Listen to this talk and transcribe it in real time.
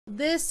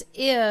this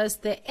is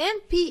the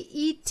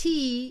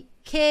NPET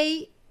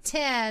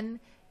K10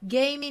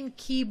 gaming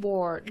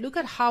keyboard. Look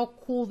at how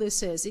cool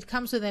this is. It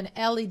comes with an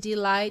LED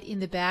light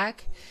in the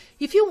back.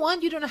 If you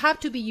want, you don't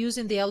have to be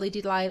using the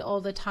LED light all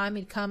the time.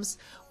 It comes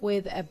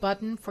with a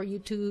button for you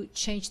to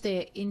change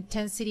the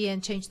intensity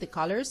and change the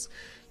colors.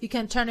 You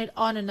can turn it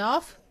on and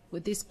off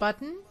with this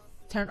button.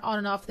 Turn on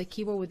and off the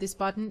keyboard with this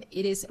button.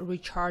 It is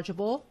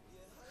rechargeable.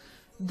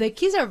 The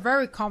keys are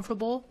very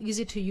comfortable,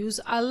 easy to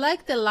use. I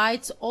like the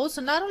lights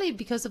also, not only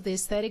because of the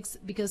aesthetics,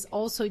 because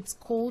also it's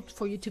cool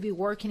for you to be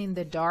working in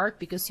the dark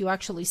because you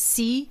actually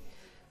see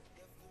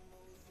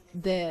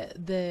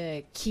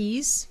the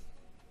keys.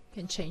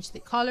 You can change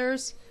the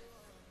colors.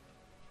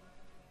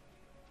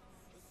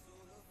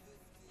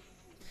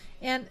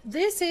 And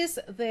this is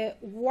the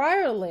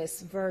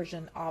wireless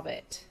version of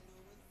it.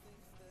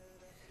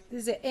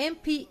 This is the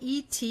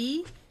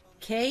NPET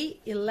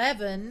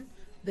K11,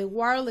 the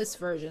wireless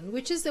version,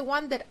 which is the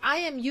one that I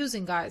am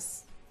using,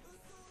 guys.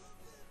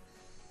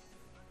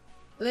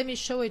 Let me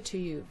show it to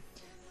you.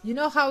 You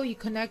know how you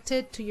connect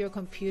it to your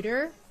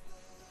computer?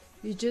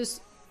 You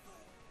just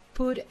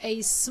put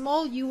a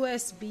small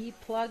USB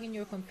plug in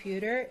your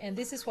computer, and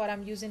this is what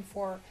I'm using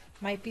for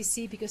my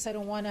PC because I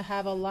don't want to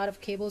have a lot of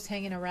cables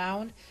hanging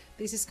around.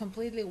 This is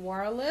completely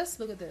wireless.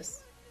 Look at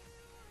this.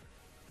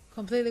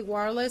 Completely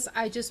wireless.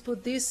 I just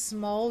put this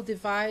small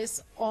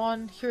device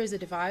on. Here is the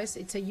device.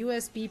 It's a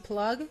USB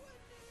plug,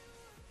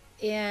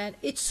 and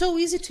it's so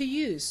easy to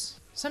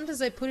use.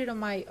 Sometimes I put it on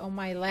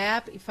my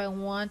lap if I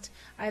want.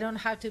 I don't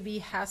have to be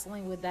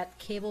hassling with that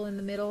cable in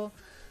the middle.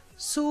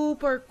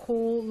 Super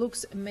cool.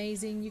 Looks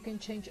amazing. You can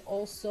change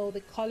also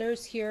the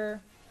colors here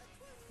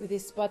with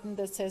this button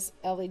that says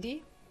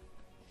LED.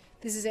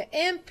 This is an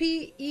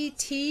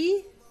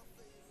NPET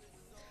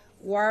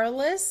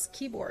wireless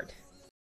keyboard.